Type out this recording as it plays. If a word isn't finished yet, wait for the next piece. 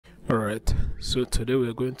Alright, so today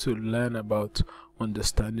we're going to learn about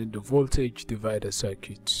understanding the voltage divider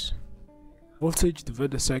circuit. Voltage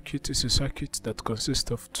divider circuit is a circuit that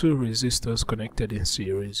consists of two resistors connected in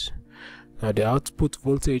series. Now the output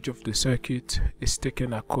voltage of the circuit is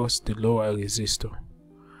taken across the lower resistor.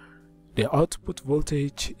 The output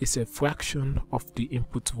voltage is a fraction of the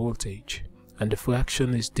input voltage, and the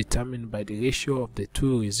fraction is determined by the ratio of the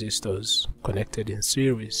two resistors connected in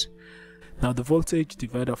series. Now the voltage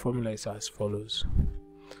divider formula is as follows.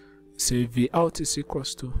 Say V out is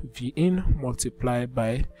equals to V in multiplied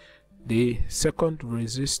by the second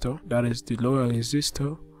resistor, that is the lower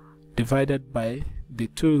resistor, divided by the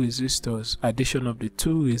two resistors, addition of the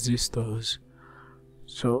two resistors.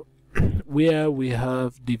 So where we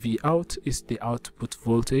have the V out is the output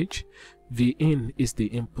voltage, V in is the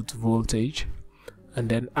input voltage, and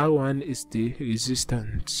then R1 is the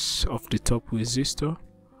resistance of the top resistor,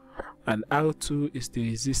 and R2 is the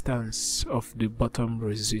resistance of the bottom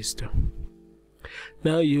resistor.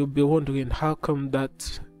 Now you'll be wondering how come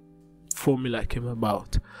that formula came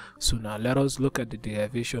about. So now let us look at the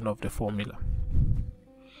derivation of the formula.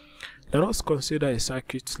 Let us consider a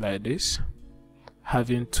circuit like this,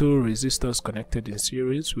 having two resistors connected in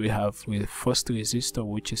series. We have the first resistor,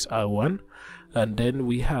 which is R1, and then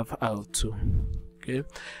we have R2. Okay,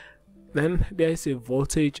 then there is a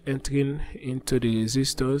voltage entering into the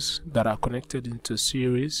resistors that are connected into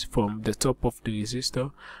series from the top of the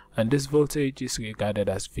resistor, and this voltage is regarded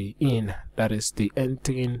as V in, that is the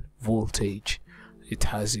entering voltage. It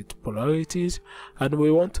has its polarities, and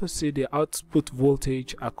we want to see the output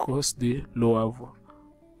voltage across the lower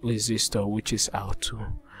resistor, which is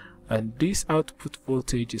R2, and this output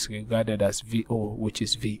voltage is regarded as VO, which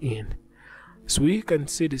is V in. So we can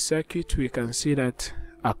see the circuit. We can see that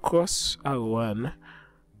across R1,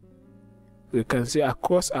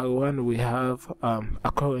 we have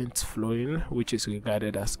a current flowing, which is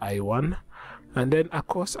regarded as I1, and then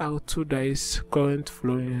across R2 there is current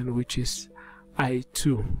flowing, which is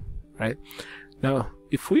I2. Right now,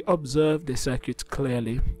 if we observe the circuit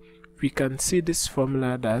clearly, we can see this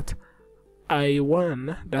formula that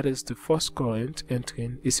I1, that is the first current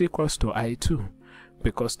entering, is equals to I2,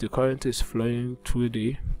 because the current is flowing through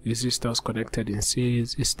the resistors connected in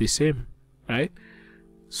series is the same, right?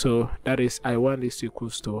 So that is I1 is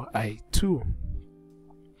equals to I2.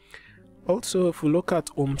 Also, if we look at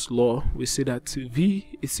Ohm's law, we see that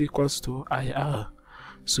V is equals to IR.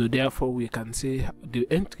 So therefore we can say the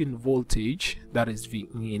entering voltage, that is V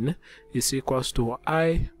in, is equals to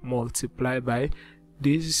I multiplied by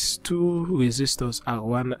these two resistors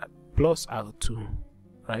R1 plus R2,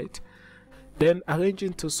 right? Then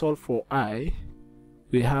arranging to solve for I,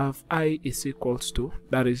 we have I is equals to,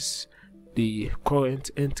 that is the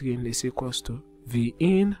current entering, is equals to V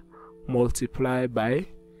in multiplied by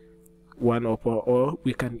 1 upon, or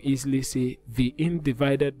we can easily say V in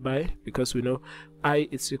divided by, because we know I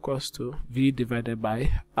is equals to V divided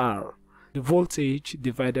by R, the voltage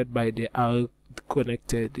divided by the R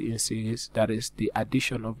connected in series, that is the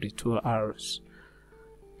addition of the two R's.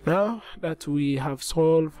 Now that we have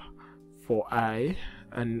solved for I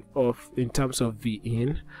and in terms of V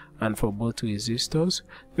in and for both resistors,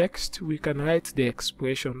 next we can write the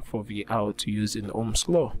expression for V out using Ohm's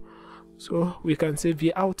law. So we can say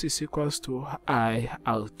V out is equals to I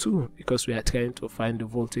R2, because we are trying to find the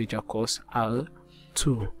voltage across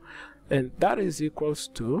R2, and that is equals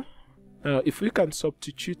to, if we can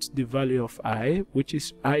substitute the value of I, which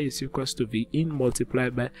is I is equals to V in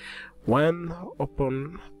multiplied by 1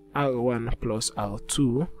 upon R1 plus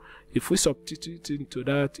R2. If we substitute into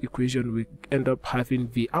that equation, we end up having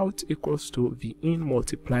V out equals to V in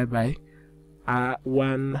multiplied by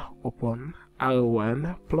R1 upon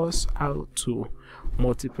R1 plus R2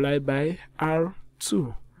 multiplied by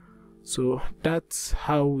R2. So that's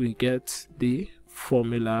how we get the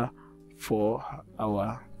formula for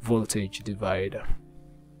our voltage divider.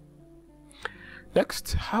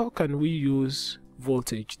 Next, how can we use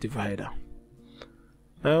voltage divider?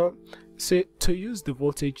 Now, say to use the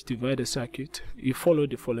voltage divider circuit, you follow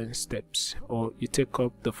the following steps, or you take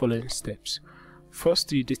up the following steps.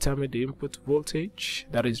 First, you determine the input voltage,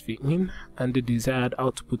 that is V in, and the desired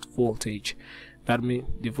output voltage. That means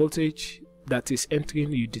the voltage that is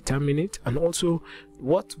entering, you determine it, and also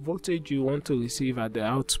what voltage you want to receive at the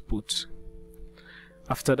output.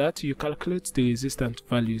 After that, you calculate the resistance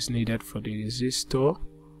values needed for the resistors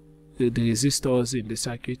in the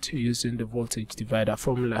circuit using the voltage divider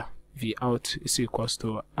formula. V out is equals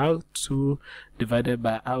to R2 divided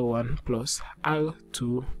by R1 plus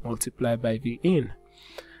R2 multiplied by V in.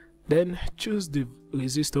 Then choose the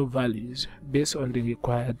resistor values based on the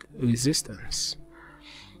required resistance.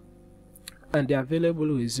 and the available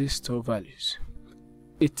resistor values.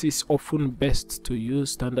 It is often best to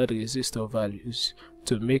use standard resistor values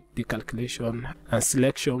to make the calculation and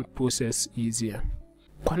selection process easier.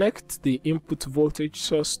 Connect the input voltage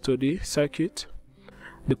source to the circuit.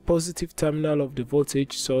 The positive terminal of the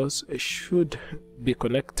voltage source should be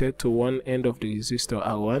connected to one end of the resistor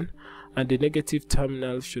R1, and the negative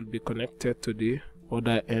terminal should be connected to the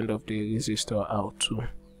other end of the resistor R2.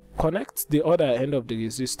 Connect the other end of the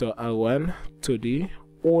resistor R1 to the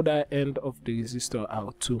other end of the resistor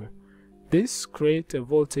R2. This creates a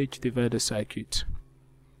voltage divider circuit.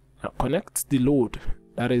 Now connect the load,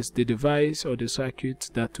 that is the device or the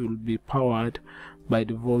circuit that will be powered by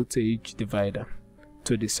the voltage divider,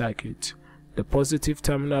 to the circuit. The positive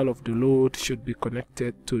terminal of the load should be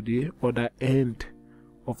connected to the other end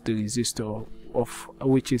of the resistor,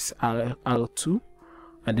 which is R2,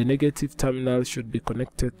 and the negative terminal should be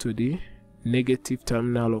connected to the negative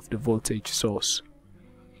terminal of the voltage source.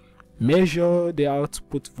 Measure the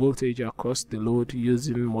output voltage across the load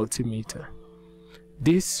using multimeter.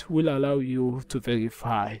 This will allow you to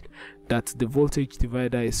verify that the voltage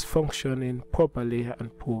divider is functioning properly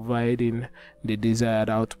and providing the desired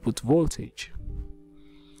output voltage.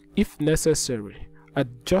 If necessary,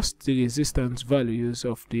 adjust the resistance values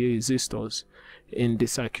of the resistors in the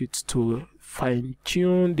circuit to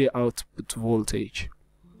fine-tune the output voltage.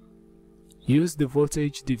 Use the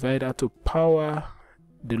voltage divider to power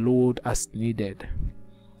the load as needed.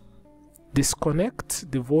 Disconnect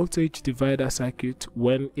the voltage divider circuit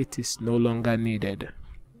when it is no longer needed.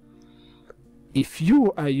 If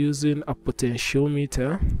you are using a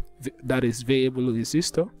potentiometer, that is variable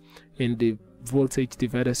resistor, in the voltage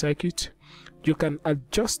divider circuit, you can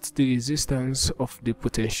adjust the resistance of the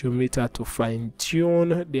potentiometer to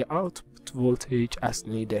fine-tune the output voltage as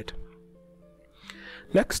needed.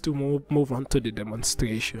 Next, to move on to the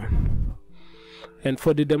demonstration. And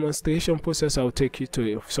for the demonstration process, I'll take you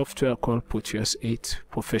to a software called Proteus 8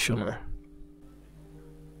 Professional.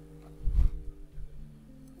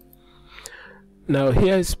 Now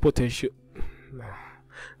here is Proteus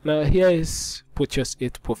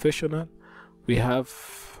 8 Professional. We have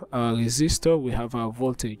our resistor, we have our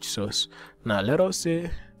voltage source. Now let us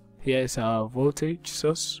say here is our voltage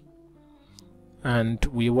source, and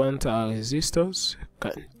we want our resistors.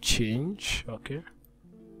 Can change, okay.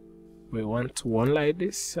 We want one like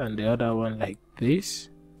this and the other one like this.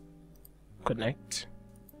 Connect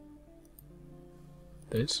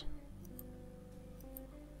this.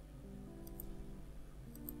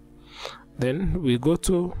 Then we go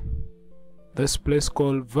to this place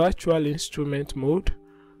called virtual instrument mode.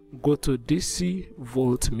 Go to DC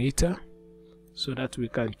voltmeter so that we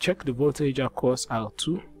can check the voltage across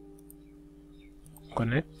R2.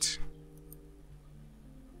 Connect,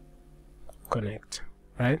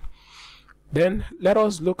 right? Then let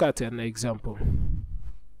us look at an example.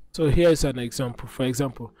 So here is an example. For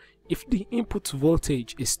example, if the input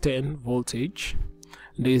voltage is 10 voltage,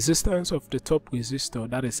 the resistance of the top resistor,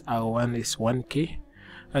 that is R1, is 1K,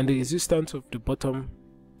 and the resistance of the bottom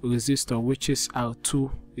resistor, which is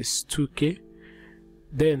R2, is 2K,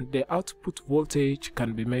 then the output voltage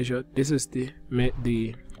can be measured. This is the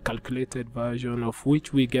calculated version, of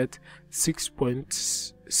which we get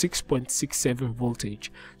 6.67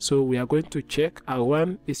 voltage. So we are going to check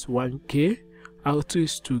R1 is 1K, R2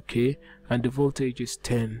 is 2K, and the voltage is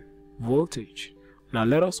 10 voltage. Now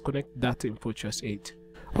let us connect that in Proteus 8.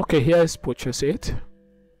 Okay, here is Proteus 8.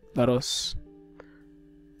 Let us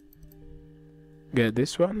get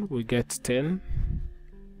this one. We get 10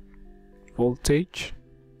 voltage.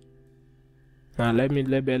 Now let me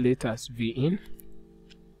label it as V in.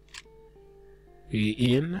 V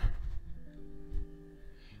in.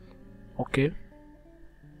 Okay.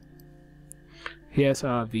 Here's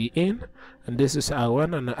our V in, and this is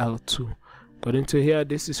R1 and R2. According to here,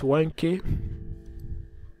 this is 1K.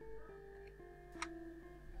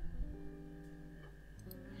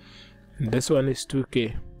 And this one is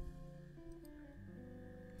 2K.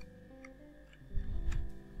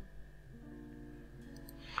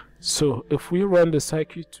 So if we run the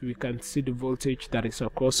circuit, we can see the voltage that is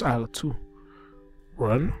across R2.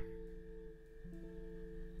 Run.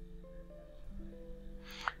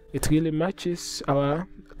 It really matches our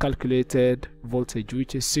calculated voltage,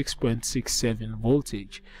 which is 6.67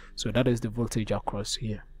 voltage. So that is the voltage across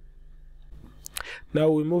here. Now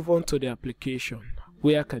we move on to the application.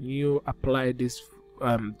 Where can you apply this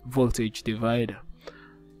voltage divider?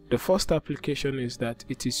 The first application is that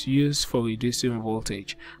it is used for reducing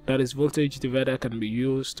voltage. That is, voltage divider can be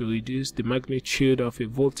used to reduce the magnitude of a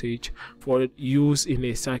voltage for use in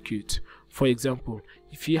a circuit. For example,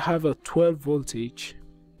 if you have a 12 voltage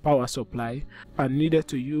power supply and needed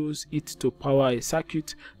to use it to power a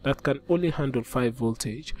circuit that can only handle 5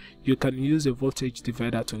 voltage, you can use a voltage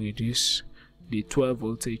divider to reduce the 12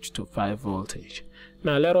 voltage to 5 voltage.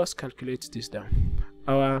 Now let us calculate this down.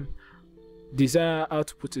 Our desired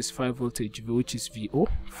output is 5 voltage, which is VO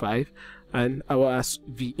 5, and our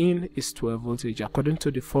Vin is 12 voltage. According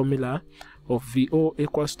to the formula of VO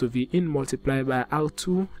equals to Vin multiplied by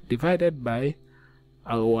R2 divided by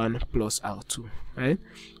R1 plus R2, right?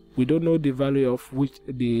 We don't know the value of which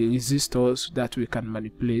the resistors that we can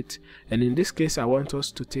manipulate, and in this case I want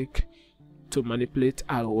us to manipulate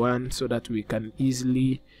R1 so that we can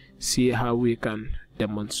easily see how we can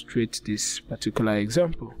demonstrate this particular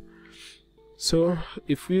example. So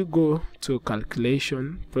if we go to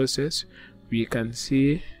calculation process, we can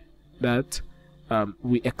see that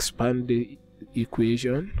we expand the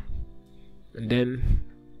equation and then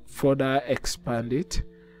further expand it,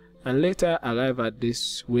 and later arrive at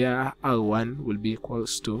this where R1 will be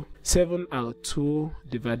equals to 7R2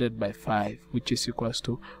 divided by 5, which is equals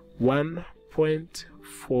to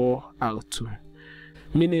 1.4 R2.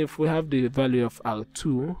 Meaning if we have the value of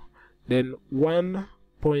R2, then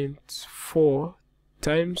 1.4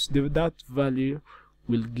 times that value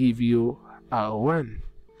will give you R1.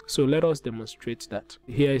 So let us demonstrate that.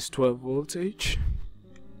 Here is 12 voltage,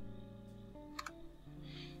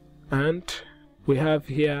 and we have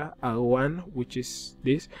here R1, which is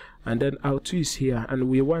this, and then R2 is here, and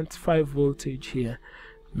we want 5 voltage here.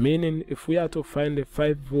 Meaning if we are to find the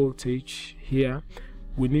 5 voltage here,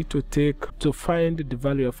 we need to find the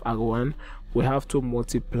value of R1, we have to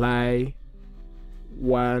multiply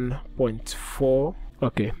 1.4.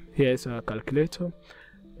 okay, here's our calculator.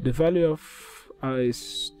 The value of R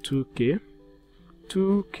is 2k.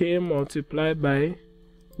 2k multiplied by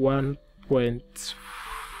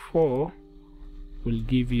 1.4 will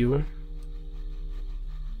give you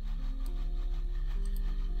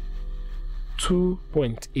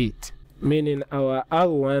 2.8, meaning our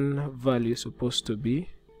R1 value is supposed to be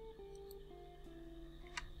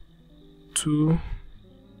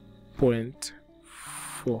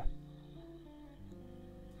 2.4.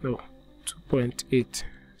 No, 2.8.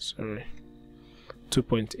 Sorry,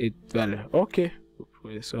 2.8 value. Okay,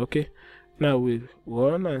 okay. Now we'll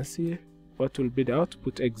run and see what will be the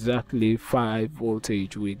output. Exactly 5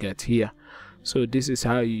 voltage we get here. So this is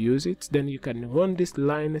how you use it. Then you can run this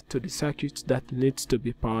line to the circuit that needs to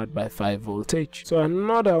be powered by 5 voltage. So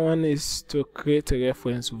another one is to create a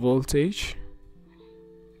reference voltage.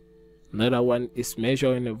 Another one is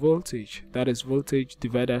measuring a voltage. That is, voltage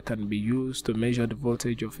divider can be used to measure the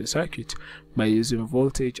voltage of a circuit by using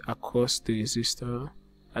voltage across the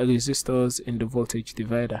resistors in the voltage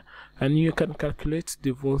divider, and you can calculate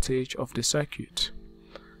the voltage of the circuit.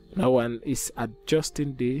 Now one is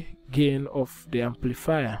adjusting the gain of the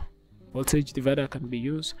amplifier. Voltage divider can be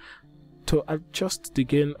used to adjust the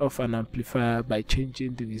gain of an amplifier by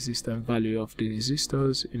changing the resistance value of the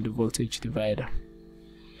resistors in the voltage divider.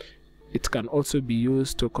 It can also be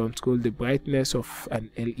used to control the brightness of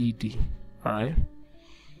an LED. Alright,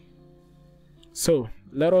 so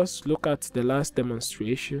let us look at the last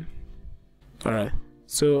demonstration. Alright,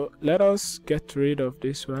 so let us get rid of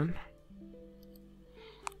this one,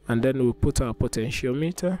 and then we'll put our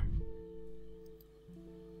potentiometer.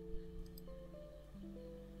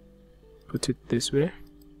 Put it this way.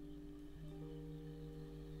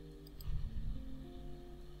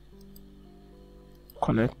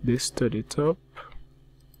 Connect this to the top.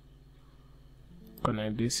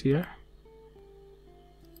 Connect this here.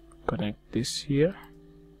 Connect this here.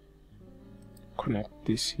 Connect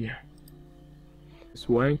this here. It's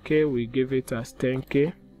 1K, we give it as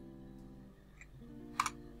 10K.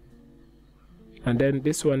 And then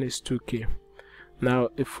this one is 2K. Now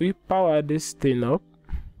if we power this thing up,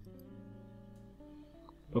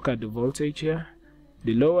 look at the voltage here.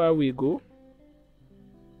 The lower we go,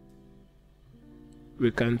 we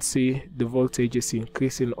can see the voltage is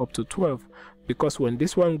increasing up to 12, because when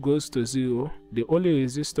this one goes to 0, the only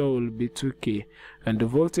resistor will be 2K, and the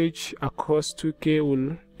voltage across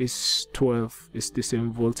 2K is 12. It's the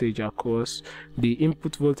same voltage across. The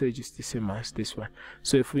input voltage is the same as this one.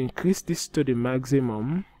 So if we increase this to the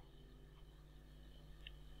maximum,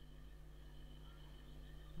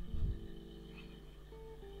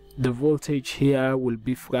 the voltage here will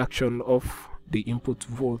be fraction of the input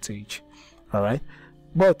voltage. All right,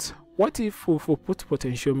 but what if we put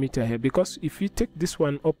potentiometer here? Because if you take this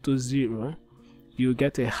one up to 0, you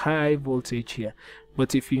get a high voltage here,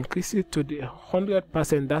 but if you increase it to the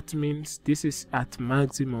 100%, that means this is at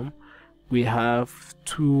maximum. We have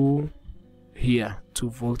 2 here to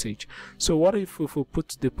voltage. So what if we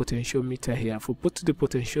put the potentiometer here? If we put the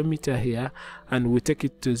potentiometer here and we take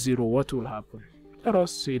it to 0, what will happen? Let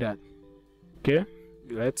us see that. Okay,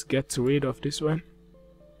 let's get rid of this one.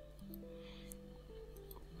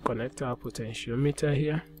 Connect our potentiometer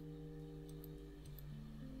here.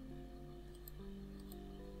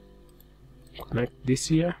 Connect this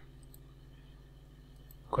here.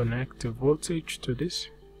 Connect the voltage to this.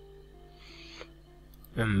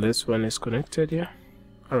 And this one is connected here.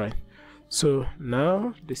 Alright, so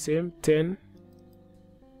now the same 10K,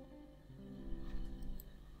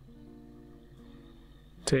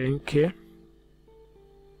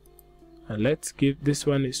 and let's give this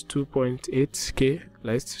one is 2.8K.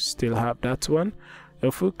 Let's still have that one.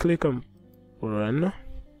 If we click on run,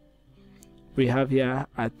 we have here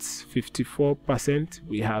at 54%,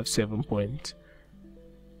 we have 7.90.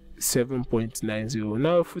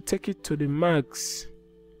 Now if we take it to the max,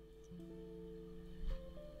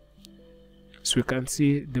 so we can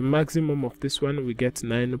see the maximum of this one, we get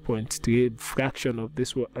 9.3. Fraction of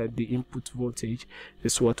this one, the input voltage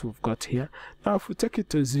is what we've got here. Now if we take it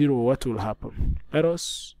to 0, what will happen? Let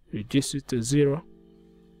us reduce it to 0.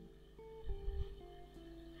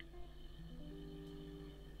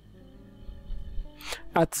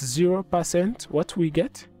 At 0%, what we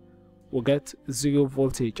get? We get 0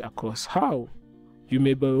 voltage across. How? You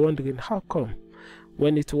may be wondering, how come?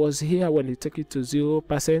 When it was here, when you take it to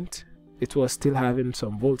 0%, it was still having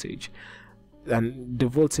some voltage, and the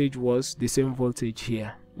voltage was the same voltage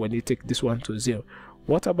here when you take this one to 0.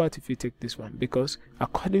 What about if you take this one? Because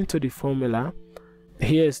according to the formula,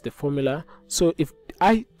 here's the formula. So if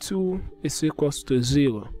I2 is equals to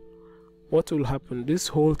 0, what will happen? This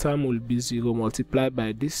whole term will be 0 multiplied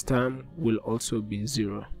by this term will also be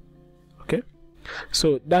 0. Okay,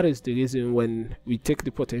 so that is the reason when we take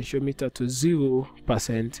the potentiometer to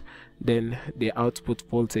 0%, then the output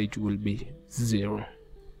voltage will be 0.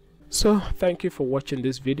 So thank you for watching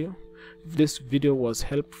this video. If this video was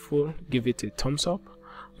helpful, give it a thumbs up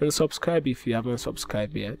and subscribe if you haven't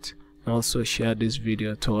subscribed yet. Also share this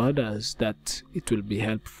video to others that it will be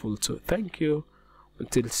helpful to. Thank you.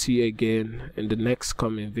 Until see you again in the next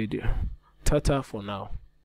coming video. Ta-ta for now.